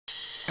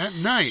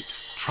At night,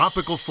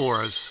 tropical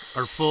forests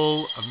are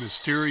full of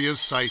mysterious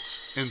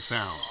sights and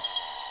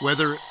sounds.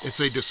 Whether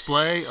it's a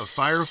display of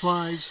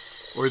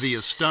fireflies or the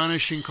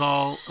astonishing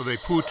call of a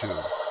putu,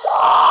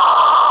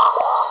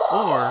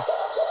 or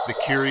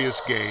the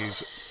curious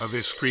gaze of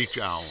a screech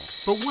owl.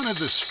 But one of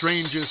the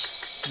strangest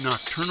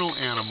nocturnal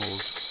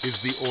animals is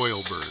the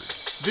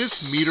oilbird.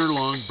 This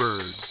meter-long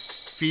bird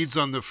feeds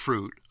on the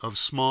fruit of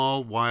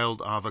small wild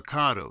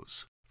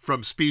avocados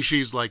from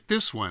species like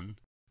this one,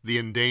 the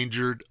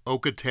endangered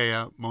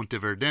Ocotea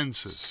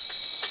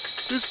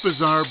monteverdensis. This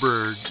bizarre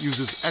bird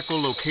uses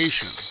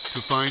echolocation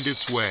to find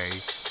its way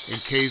in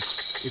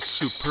case its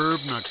superb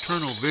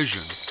nocturnal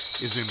vision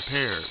is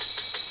impaired.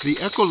 The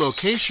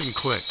echolocation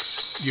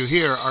clicks you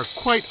hear are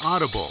quite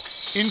audible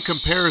in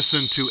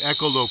comparison to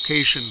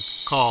echolocation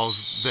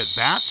calls that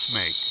bats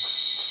make.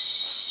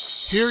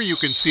 Here you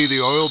can see the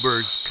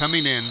oilbirds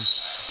coming in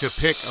to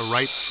pick a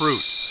ripe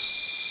fruit.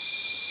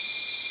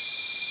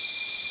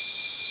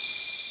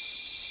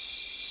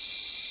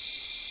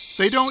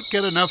 They don't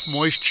get enough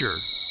moisture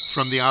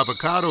from the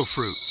avocado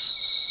fruits,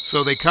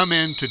 so they come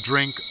in to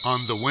drink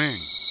on the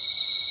wing.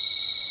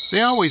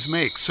 They always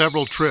make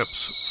several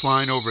trips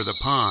flying over the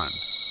pond,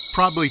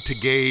 probably to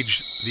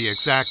gauge the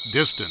exact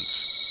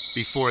distance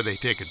before they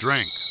take a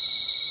drink.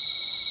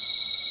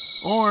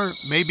 Or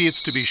maybe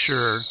it's to be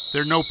sure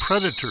there are no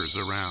predators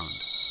around.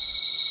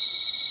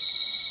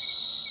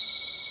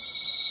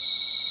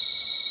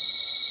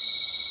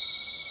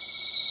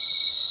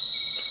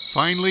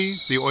 Finally,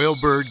 the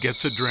oilbird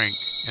gets a drink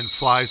and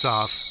flies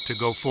off to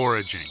go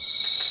foraging.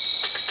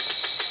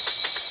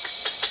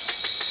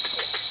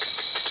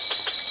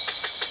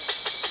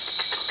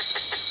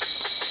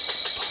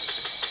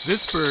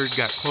 This bird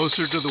got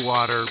closer to the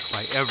water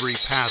by every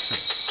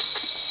passing.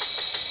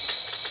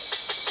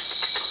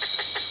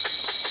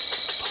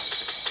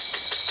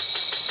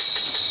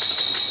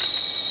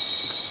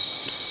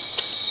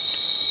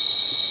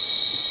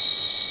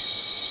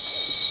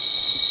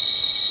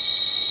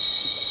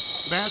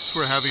 Bats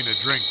were having a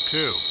drink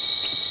too.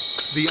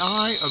 The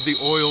eye of the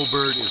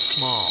oilbird is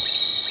small,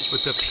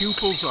 but the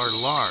pupils are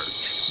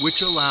large,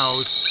 which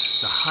allows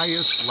the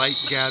highest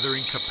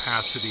light-gathering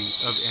capacity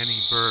of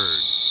any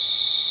bird.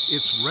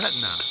 Its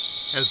retina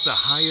has the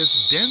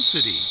highest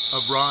density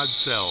of rod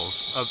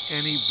cells of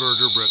any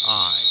vertebrate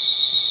eye.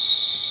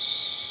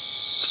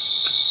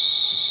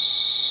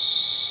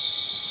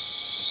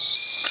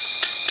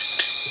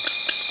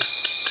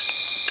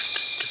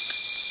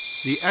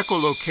 The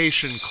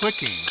echolocation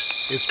clicking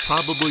is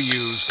probably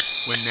used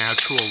when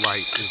natural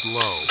light is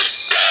low.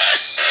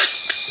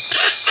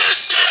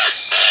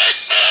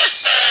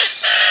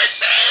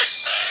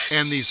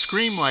 And these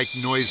scream-like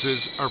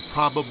noises are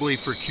probably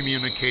for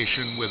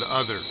communication with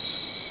others.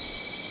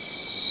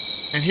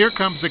 And here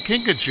comes a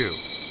kinkajou.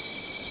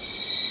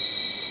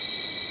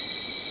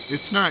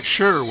 It's not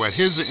sure what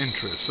his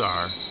interests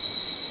are.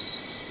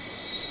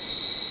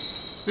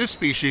 This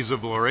species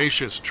of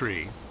lauraceous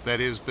tree, that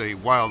is the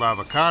wild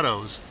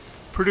avocados,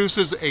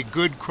 produces a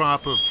good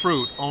crop of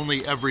fruit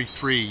only every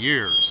 3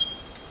 years.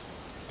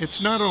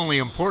 It's not only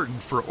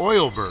important for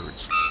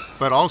oilbirds,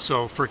 but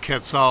also for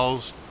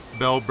quetzals,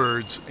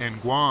 bellbirds,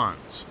 and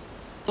guans.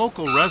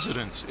 Local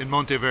residents in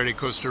Monteverde,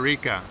 Costa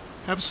Rica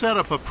have set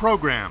up a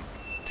program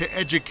to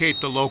educate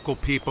the local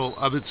people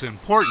of its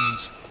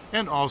importance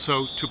and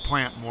also to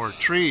plant more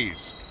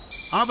trees.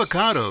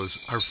 Avocados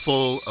are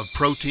full of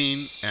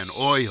protein and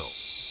oil.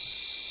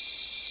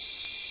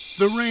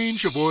 The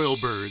range of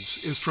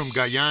oilbirds is from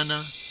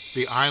Guyana,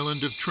 the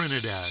island of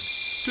Trinidad,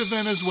 to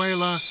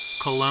Venezuela,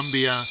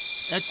 Colombia,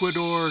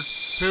 Ecuador,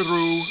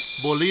 Peru,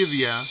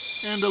 Bolivia,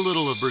 and a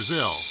little of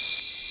Brazil.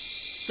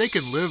 They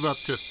can live up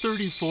to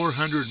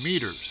 3,400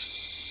 meters,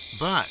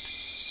 but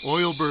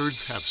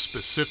oilbirds have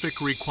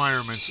specific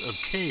requirements of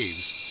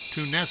caves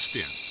to nest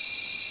in,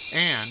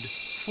 and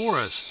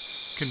forests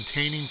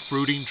containing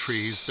fruiting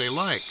trees they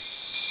like,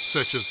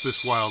 such as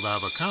this wild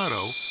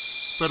avocado,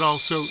 but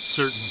also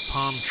certain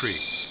palm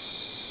trees.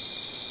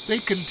 They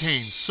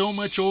contain so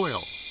much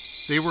oil,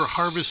 they were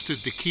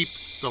harvested to keep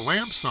the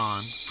lamps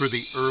on for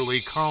the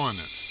early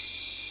colonists.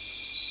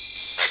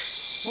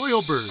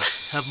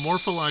 Oilbirds have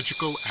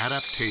morphological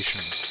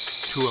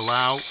adaptations to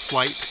allow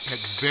flight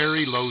at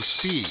very low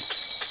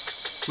speeds,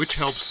 which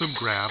helps them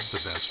grab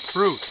the best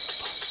fruit.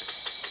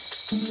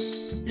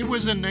 It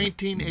was in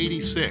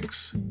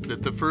 1986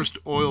 that the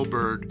first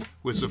oilbird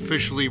was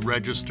officially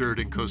registered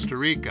in Costa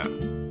Rica,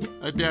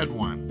 a dead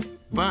one,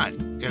 but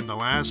in the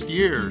last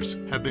years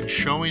have been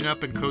showing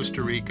up in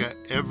Costa Rica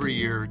every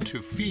year to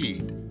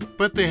feed.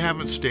 But they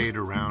haven't stayed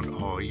around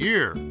all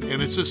year,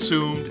 and it's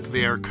assumed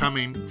they are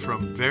coming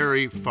from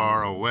very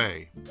far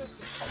away.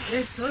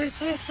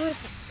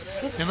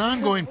 An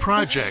ongoing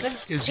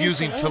project is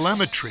using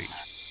telemetry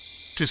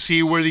to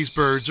see where these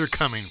birds are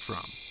coming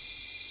from.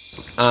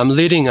 I'm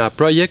leading a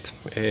project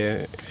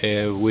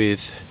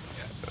with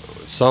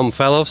some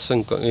fellows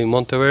in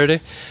Monteverde,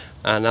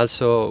 and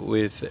also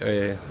with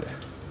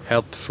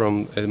help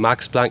from the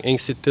Max Planck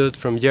Institute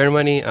from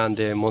Germany and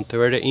the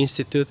Monteverde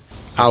Institute.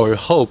 Our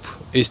hope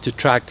is to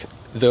track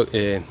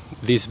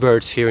these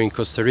birds here in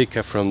Costa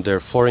Rica from their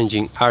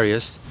foraging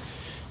areas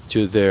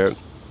to their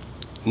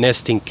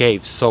nesting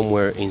caves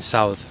somewhere in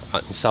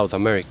South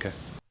America.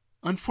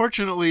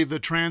 Unfortunately, the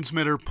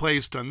transmitter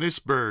placed on this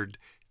bird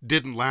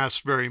didn't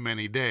last very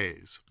many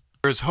days.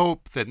 There is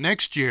hope that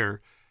next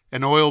year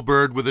an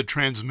oilbird with a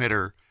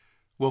transmitter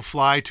will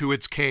fly to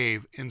its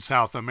cave in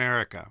South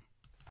America.